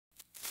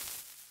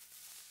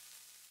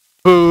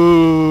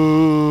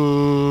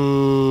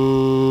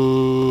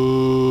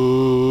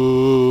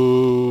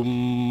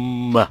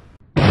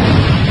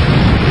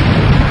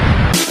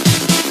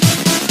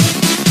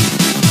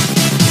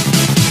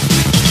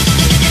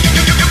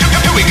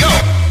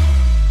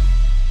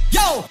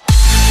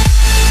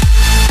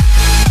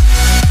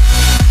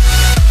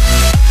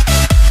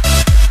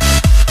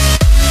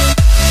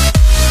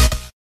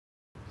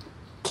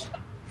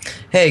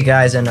Hey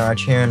guys,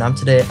 EnderArcherr, and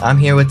I'm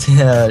here with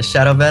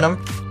Shadow Venom.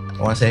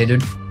 I want to say hey,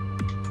 dude.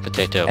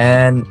 Potato.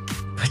 And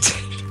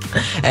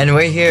and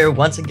we're here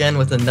once again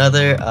with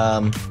another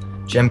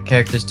Gem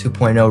Characters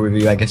 2.0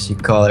 review, I guess you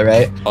could call it,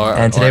 right? Or,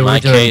 and today or in we're my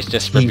doing case,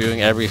 just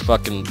reviewing every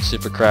fucking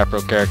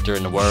SuperCraftBros character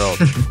in the world.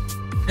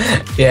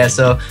 Yeah,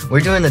 so we're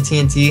doing the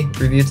TNT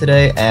review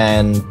today,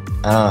 and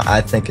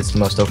I think it's the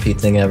most OP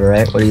thing ever,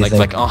 right? What do you think?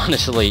 Like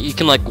honestly, you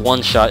can like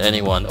one-shot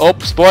anyone. Oh,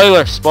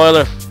 spoiler!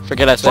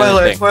 Forget I said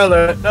anything.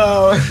 Spoiler,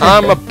 no!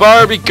 I'm a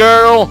Barbie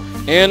girl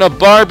in a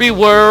Barbie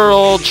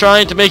world,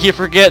 trying to make you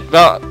forget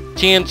about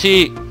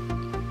TNT.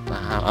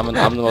 I'm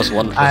the most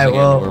wonderful thing in the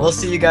world. We'll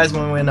see you guys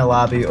when we're in a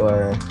lobby,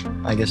 or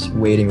I guess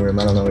waiting room.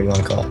 I don't know what you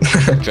want to call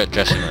it.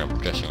 Dressing room.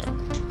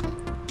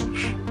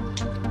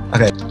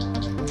 Okay.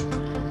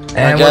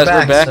 And Alright, we're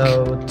guys, back.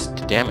 So... So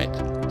Damn it!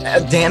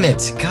 damn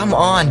it! Come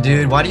on,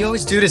 dude. Why do you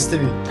always do this to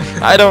me?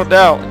 I don't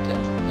know.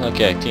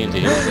 Okay,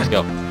 TNT. Let's go.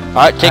 All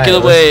right, take it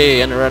away,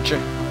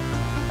 EnderArcherr.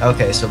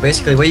 Okay, so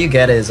basically what you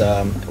get is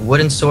a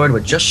wooden sword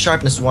with just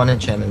sharpness 1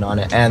 enchantment on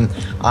it, and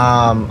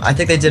I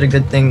think they did a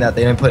good thing that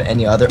they didn't put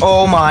any other.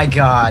 Oh my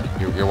god!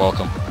 You're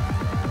welcome.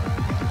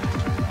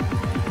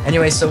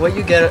 Anyway, so what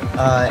you get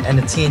in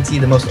the TNT,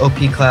 the most OP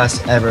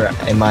class ever,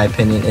 in my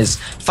opinion, is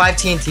 5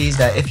 TNTs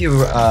that if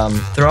you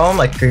throw them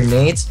like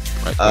grenades,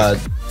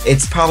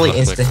 it's probably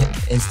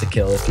insta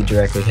kill if you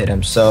directly hit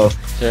him. So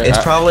Sure, it's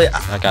probably.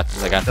 I got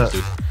this,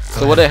 dude.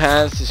 So what it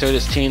has, so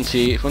this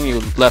TNT, when you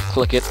left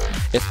click it,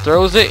 it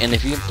throws it, and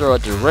if you throw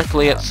it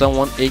directly at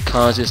someone, it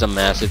causes a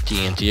massive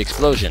TNT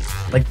explosion.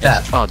 Like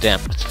that. Oh damn!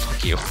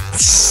 Fuck you.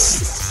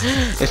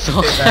 It's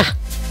so.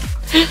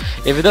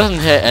 If it doesn't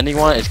hit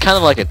anyone, it's kind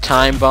of like a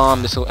time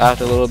bomb. This will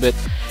after a little bit,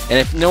 and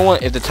if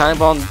the time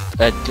bomb, so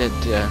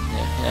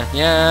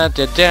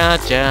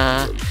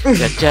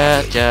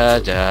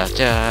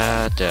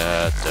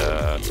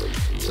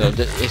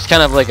it's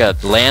kind of like a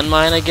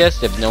landmine, I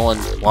guess. If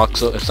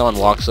someone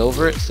walks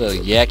over it. So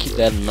yeah, keep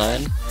that in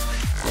mind.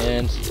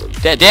 And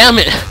damn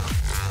it!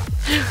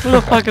 Who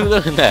the fuck is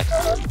doing that?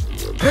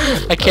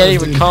 I can't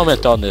even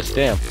comment on this.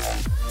 Damn.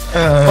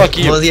 Fuck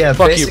you. Well, yeah,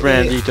 fuck you,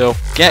 Brandito.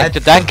 Get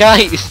that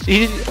guy.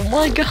 Oh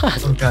my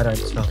god. Oh god, I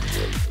just fell.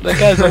 That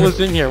guy's almost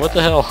in here. What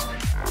the hell?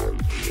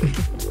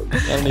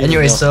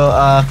 Anyway, so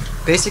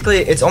basically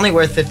it's only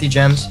worth 50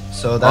 gems,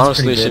 so that's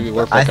honestly pretty good. It should be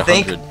worth like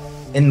 100.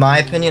 In my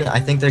opinion, I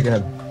think they're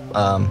gonna,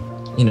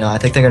 I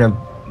think they're gonna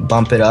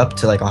bump it up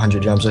to like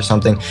 100 gems or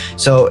something.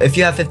 So if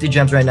you have 50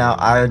 gems right now,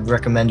 I would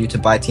recommend you to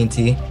buy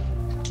TNT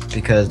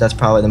because that's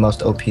probably the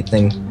most OP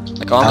thing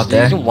like honestly, out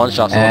there. you can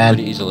one-shot someone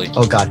pretty easily.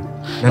 Oh god.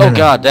 No.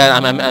 God,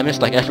 I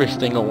missed like every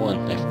single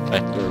one.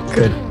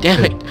 Good.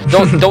 Damn it!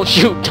 Don't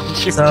shoot! Don't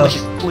shoot! So,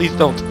 please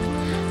don't.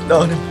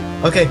 No.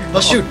 Okay,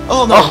 I'll shoot.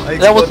 Oh no! Oh,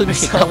 that wasn't me.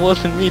 That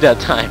wasn't me that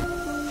time.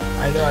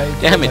 I know.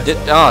 Damn it!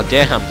 Oh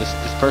damn! This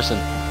person.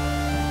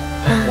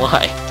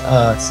 Why?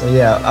 So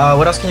yeah.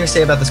 What else can you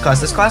say about this class?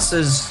 This class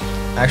is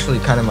actually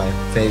kind of my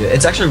favorite.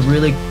 It's actually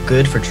really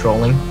good for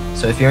trolling.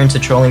 So if you're into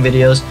trolling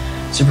videos,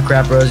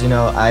 SuperCraftBros,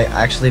 I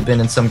actually been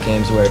in some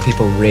games where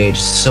people rage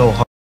so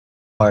hard.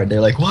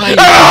 They're like, why?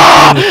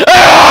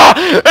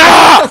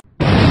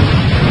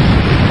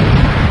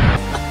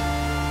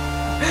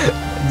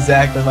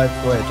 Exactly my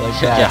point,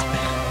 like that. Yeah.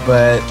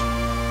 But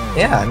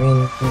yeah, I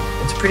mean,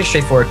 it's a pretty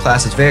straightforward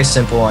class. It's very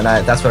simple, and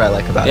that's what I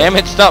like about it. Damn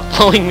it! Stop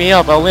blowing me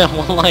up. I only have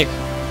one life.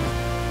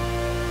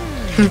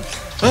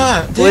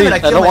 Damn it, I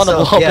don't want to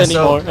blow up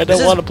anymore. I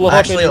don't want to blow up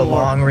anymore. Actually, a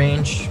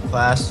long-range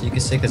class, you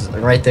could say, because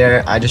right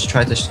there, I just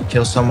tried to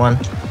kill someone,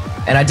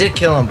 and I did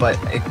kill him, but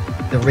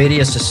the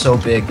radius is so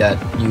big that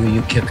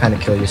you kind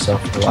of kill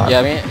yourself a lot. Yeah,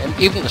 I mean, and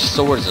even the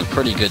sword is a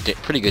pretty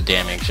good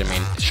damage. I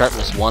mean,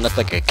 sharpness 1, that's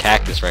like a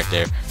cactus right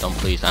there. Don't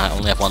please, I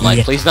only have one life.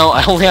 Yeah. Please, no,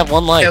 I only have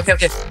one life.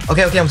 Okay,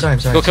 I'm sorry.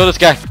 Go kill this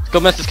guy. Go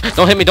mess this guy.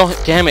 Don't hit me.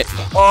 Damn it.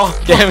 Oh,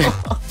 damn it.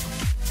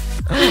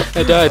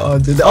 I died. Oh,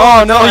 dude,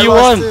 no, you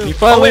won. Too. You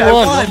finally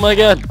won. Oh my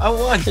god. I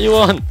won. You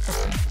won.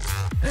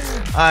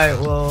 Alright,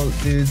 well,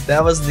 dude,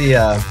 that was the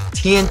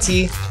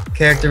TNT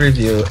character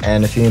review,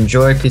 and if you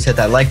enjoyed, please hit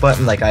that like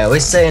button like I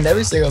always say in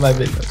every single of my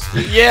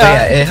videos.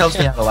 Yeah, it helps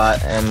me out a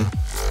lot, and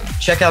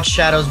check out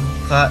Shadow's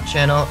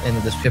channel in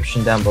the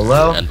description down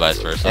below. And vice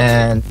versa.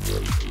 And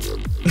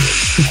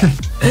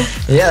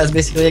yeah, that's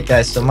basically it,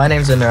 guys. So my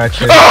name's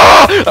EnderArcherr.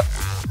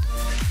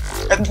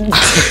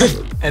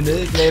 And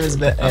his name is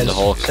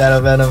Shadow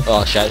Venom.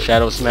 Oh,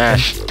 Shadow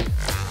Smash.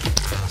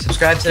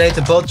 Subscribe today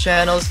to both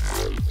channels,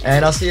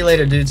 and I'll see you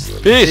later, dudes.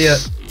 Peace. See ya.